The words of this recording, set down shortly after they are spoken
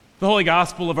The Holy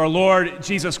Gospel of our Lord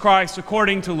Jesus Christ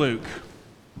according to Luke.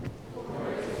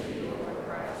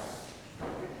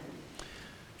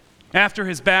 After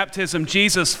his baptism,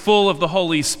 Jesus, full of the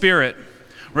Holy Spirit,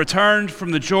 returned from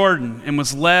the Jordan and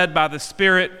was led by the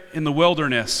Spirit in the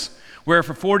wilderness, where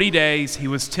for 40 days he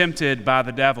was tempted by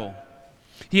the devil.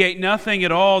 He ate nothing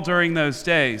at all during those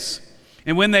days,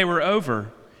 and when they were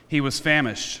over, he was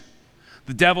famished.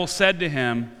 The devil said to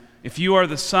him, "If you are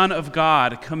the Son of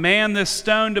God, command this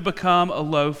stone to become a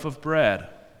loaf of bread."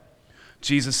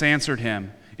 Jesus answered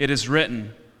him, "It is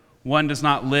written, 'One does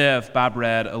not live by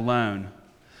bread alone.'"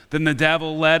 Then the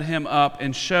devil led him up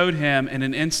and showed him in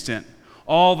an instant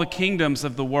all the kingdoms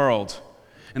of the world.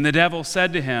 And the devil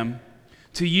said to him,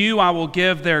 "To you I will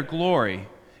give their glory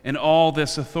and all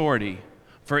this authority,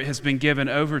 for it has been given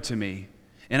over to me,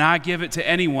 and I give it to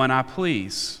anyone I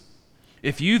please.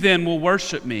 If you then will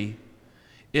worship me,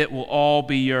 it will all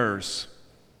be yours."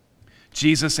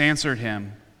 Jesus answered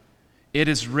him, "It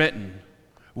is written,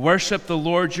 'Worship the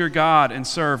Lord your God and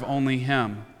serve only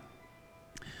him.'"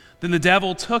 Then the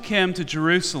devil took him to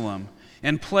Jerusalem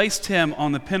and placed him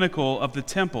on the pinnacle of the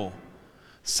temple,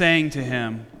 saying to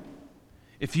him,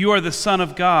 "If you are the Son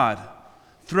of God,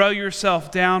 throw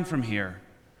yourself down from here,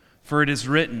 for it is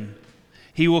written,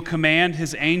 'He will command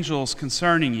his angels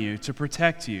concerning you to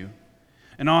protect you,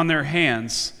 and on their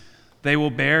hands they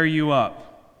will bear you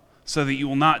up, so that you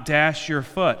will not dash your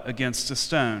foot against a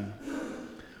stone.'"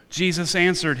 Jesus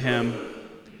answered him,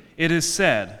 "It is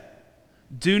said,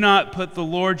 'Do not put the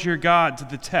Lord your God to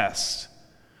the test.'"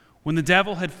 When the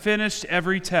devil had finished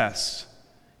every test,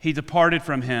 he departed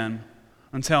from him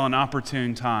until an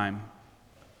opportune time.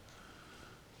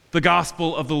 The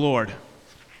Gospel of the Lord.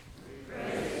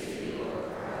 Praise to you, Lord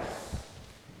Christ.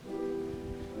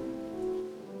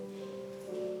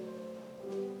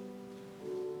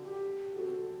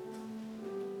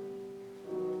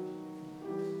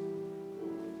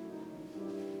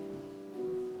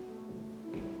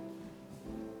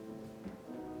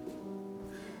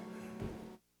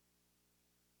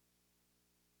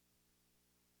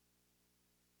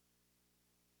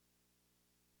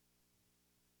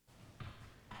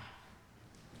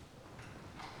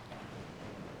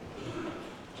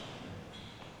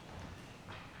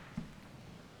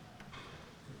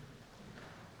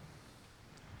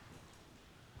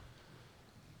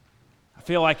 I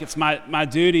feel like it's my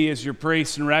duty as your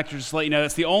priest and rector just to let you know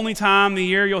that's the only time of the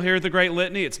year you'll hear the Great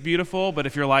Litany. It's beautiful, but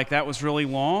if you're like, that was really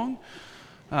long,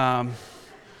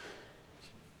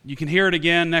 you can hear it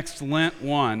again next Lent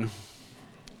 1.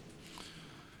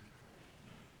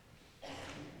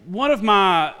 One of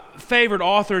my favorite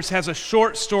authors has a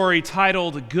short story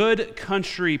titled "Good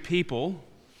Country People"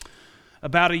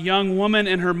 about a young woman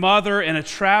and her mother and a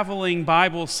traveling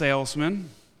Bible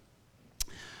salesman.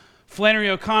 Flannery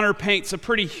O'Connor paints a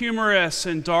pretty humorous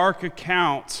and dark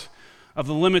account of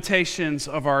the limitations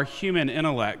of our human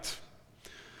intellect.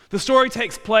 The story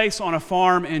takes place on a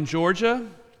farm in Georgia.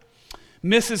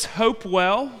 Mrs.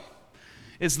 Hopewell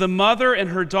is the mother, and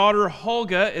her daughter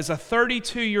Holga is a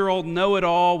 32-year-old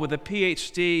know-it-all with a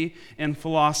PhD in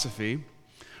philosophy.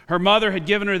 Her mother had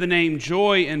given her the name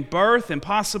Joy in birth, and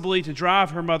possibly to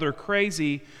drive her mother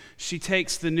crazy, she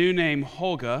takes the new name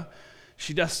Holga.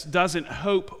 She just doesn't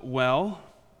hope well.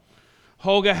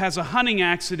 Holga has a hunting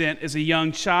accident as a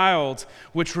young child,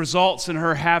 which results in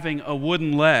her having a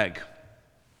wooden leg.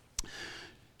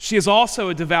 She is also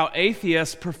a devout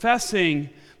atheist,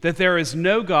 professing that there is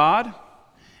no God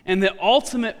and that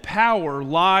ultimate power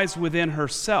lies within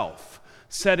herself,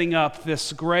 setting up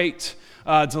this great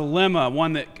dilemma,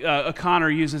 one that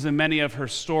O'Connor uses in many of her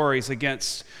stories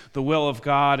against the will of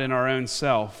God and our own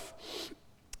self.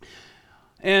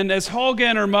 And as Holga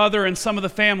and her mother and some of the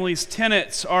family's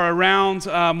tenants are around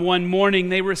one morning,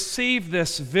 they receive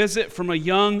this visit from a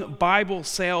young Bible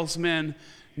salesman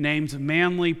named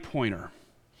Manly Pointer.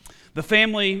 The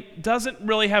family doesn't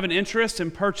really have an interest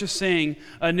in purchasing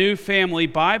a new family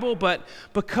Bible, but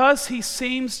because he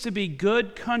seems to be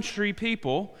good country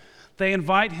people, they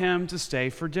invite him to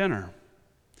stay for dinner.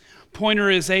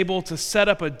 Pointer is able to set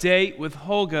up a date with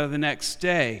Holga the next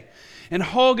day. And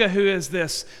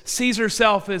Holga, sees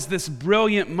herself as this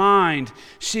brilliant mind,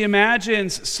 she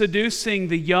imagines seducing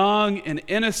the young and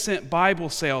innocent Bible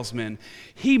salesman.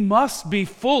 He must be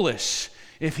foolish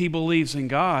if he believes in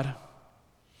God.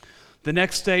 The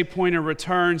next day, Pointer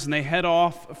returns and they head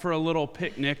off for a little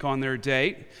picnic on their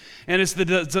date. And as the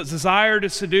desire to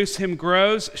seduce him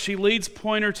grows, she leads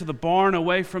Pointer to the barn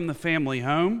away from the family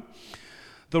home.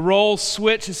 The roles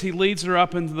switch as he leads her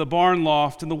up into the barn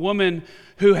loft, and the woman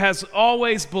who has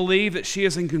always believed that she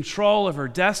is in control of her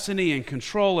destiny and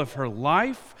control of her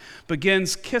life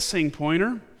begins kissing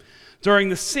Pointer. During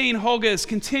the scene, Helga is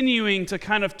continuing to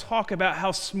kind of talk about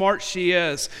how smart she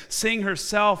is, seeing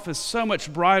herself as so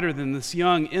much brighter than this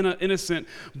young, innocent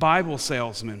Bible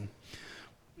salesman.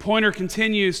 Pointer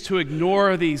continues to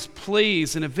ignore these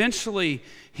pleas, and eventually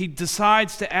he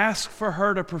decides to ask for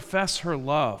her to profess her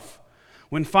love.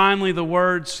 When finally the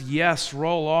words yes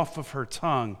roll off of her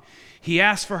tongue, he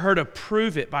asks for her to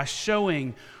prove it by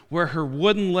showing where her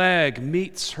wooden leg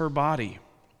meets her body.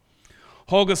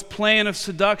 Helga's plan of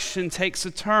seduction takes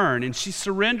a turn, and she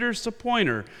surrenders to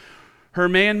Pointer, her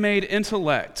man-made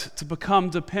intellect, to become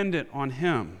dependent on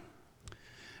him.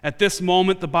 At this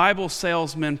moment, the Bible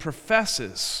salesman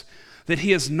professes that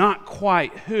he is not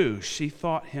quite who she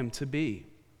thought him to be.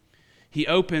 He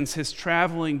opens his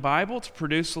traveling Bible to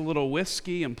produce a little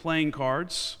whiskey and playing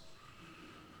cards,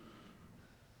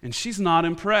 and she's not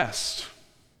impressed,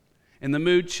 and the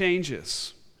mood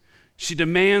changes. She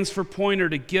demands for Pointer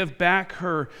to give back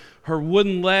her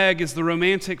wooden leg as the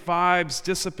romantic vibes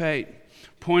dissipate.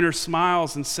 Pointer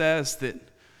smiles and says that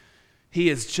he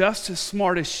is just as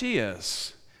smart as she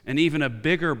is, and even a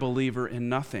bigger believer in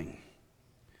nothing.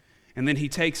 And then he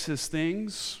takes his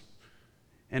things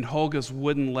and Helga's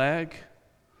wooden leg,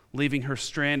 leaving her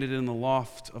stranded in the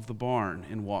loft of the barn,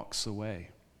 and walks away.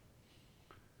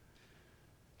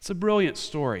 It's a brilliant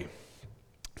story.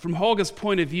 From Helga's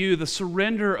point of view, the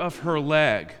surrender of her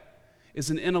leg is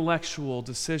an intellectual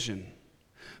decision.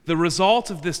 The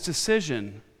result of this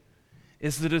decision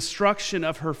is the destruction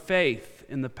of her faith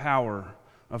in the power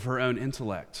of her own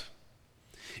intellect.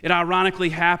 It ironically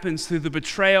happens through the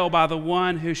betrayal by the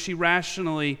one who she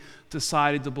rationally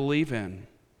decided to believe in,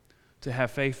 to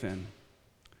have faith in.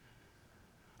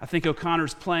 I think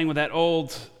O'Connor's playing with that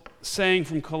old saying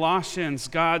from Colossians,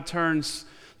 God turns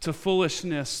to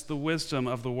foolishness the wisdom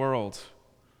of the world.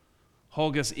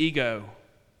 Helga's ego,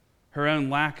 her own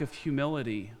lack of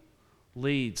humility,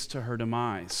 leads to her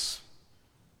demise.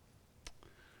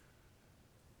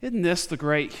 Isn't this the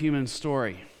great human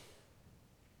story?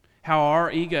 How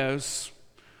our egos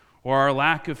or our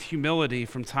lack of humility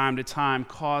from time to time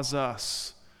cause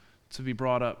us to be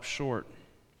brought up short.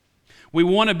 We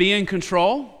want to be in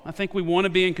control. I think we want to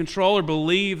be in control or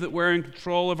believe that we're in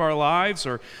control of our lives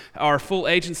or our full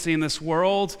agency in this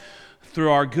world. Through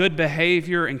our good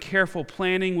behavior and careful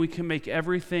planning, we can make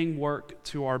everything work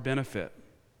to our benefit.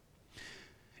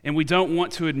 And we don't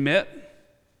want to admit,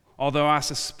 although I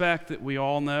suspect that we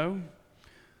all know,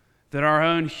 that our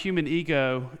own human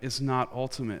ego is not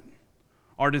ultimate.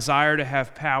 Our desire to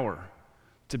have power,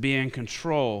 to be in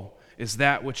control, is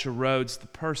that which erodes the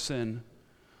person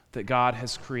that God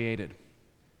has created.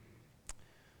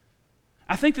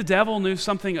 I think the devil knew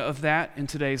something of that in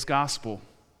today's gospel.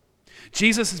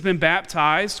 Jesus has been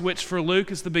baptized, which for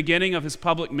Luke is the beginning of his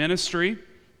public ministry.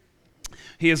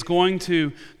 He is going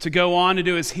to go on to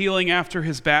do his healing after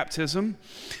his baptism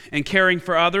and caring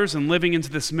for others and living into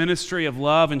this ministry of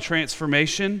love and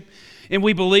transformation. And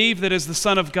we believe that as the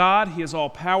Son of God, he is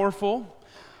all-powerful.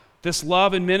 This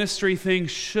love and ministry thing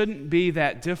shouldn't be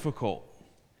that difficult.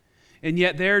 And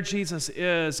yet there Jesus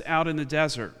is out in the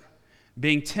desert,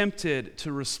 being tempted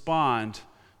to respond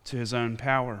to his own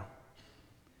power.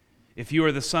 If you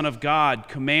are the Son of God,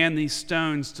 command these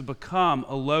stones to become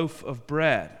a loaf of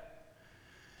bread.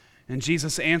 And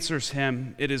Jesus answers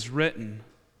him, it is written,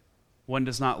 one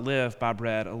does not live by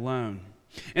bread alone.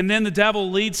 And then the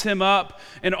devil leads him up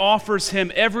and offers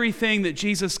him everything that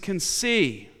Jesus can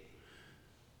see.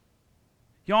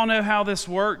 Y'all know how this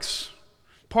works?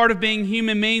 Part of being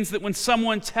human means that when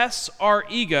someone tests our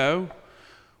ego,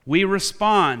 we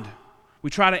respond. We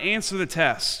try to answer the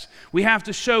test. We have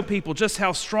to show people just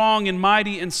how strong and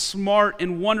mighty and smart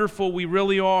and wonderful we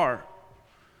really are.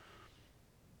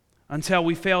 Until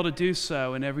we fail to do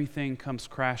so and everything comes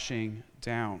crashing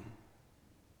down.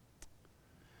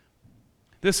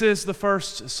 This is the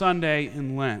first Sunday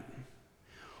in Lent.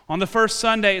 On the first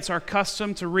Sunday, it's our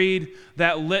custom to read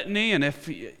that litany, and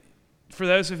for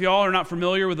those of y'all who are not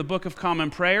familiar with the Book of Common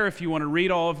Prayer, if you want to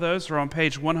read all of those, they're on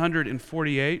page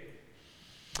 148.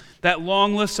 That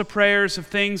long list of prayers of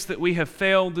things that we have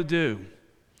failed to do.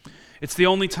 It's the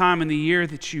only time in the year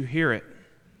that you hear it.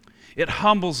 It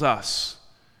humbles us.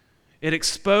 It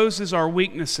exposes our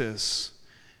weaknesses.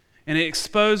 And it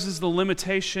exposes the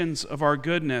limitations of our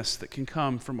goodness that can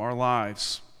come from our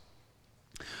lives.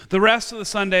 The rest of the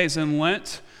Sundays in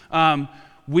Lent,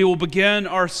 we will begin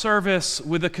our service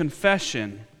with a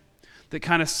confession that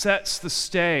kind of sets the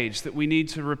stage that we need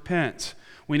to repent.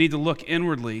 We need to look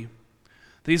inwardly.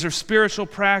 These are spiritual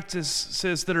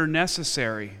practices that are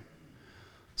necessary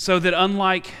so that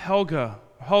unlike Helga,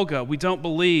 we don't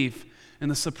believe in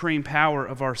the supreme power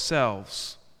of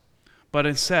ourselves, but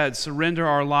instead surrender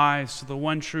our lives to the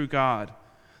one true God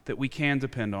that we can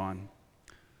depend on.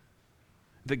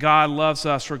 That God loves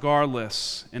us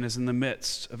regardless and is in the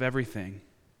midst of everything.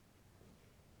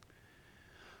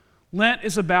 Lent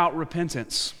is about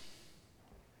repentance.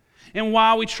 And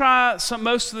while we try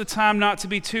most of the time not to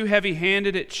be too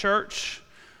heavy-handed at church,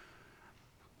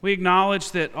 we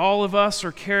acknowledge that all of us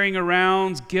are carrying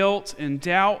around guilt and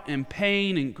doubt and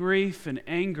pain and grief and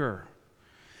anger,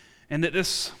 and that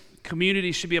this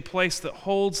community should be a place that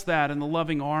holds that in the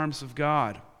loving arms of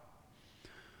God.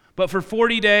 But for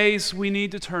 40 days, we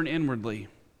need to turn inwardly.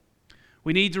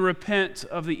 We need to repent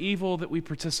of the evil that we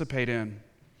participate in,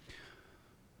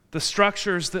 the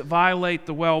structures that violate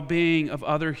the well-being of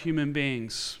other human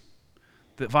beings,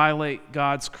 that violate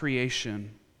God's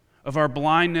creation, of our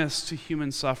blindness to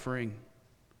human suffering,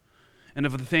 and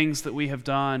of the things that we have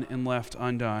done and left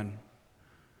undone.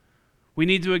 We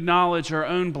need to acknowledge our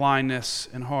own blindness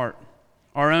in heart,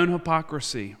 our own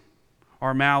hypocrisy,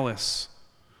 our malice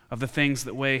of the things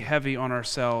that weigh heavy on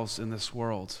ourselves in this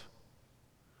world.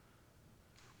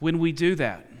 When we do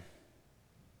that,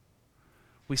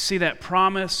 we see that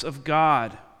promise of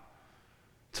God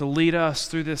to lead us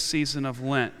through this season of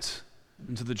Lent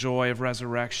into the joy of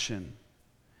resurrection.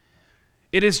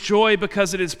 It is joy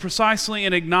because it is precisely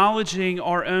in acknowledging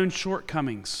our own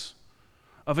shortcomings,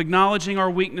 of acknowledging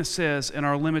our weaknesses and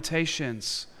our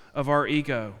limitations of our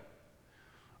ego,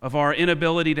 of our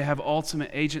inability to have ultimate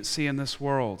agency in this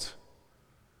world,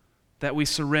 that we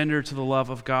surrender to the love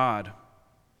of God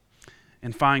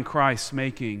and find Christ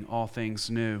making all things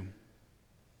new.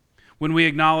 When we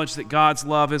acknowledge that God's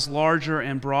love is larger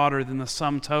and broader than the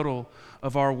sum total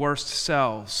of our worst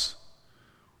selves,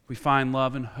 we find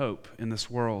love and hope in this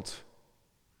world.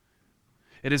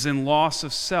 It is in loss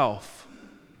of self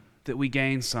that we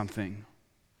gain something.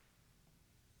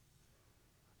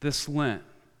 This Lent,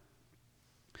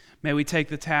 may we take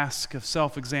the task of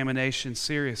self-examination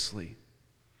seriously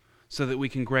so that we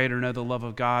can greater know the love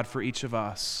of God for each of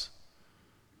us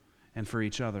and for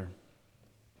each other.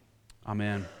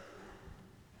 Amen.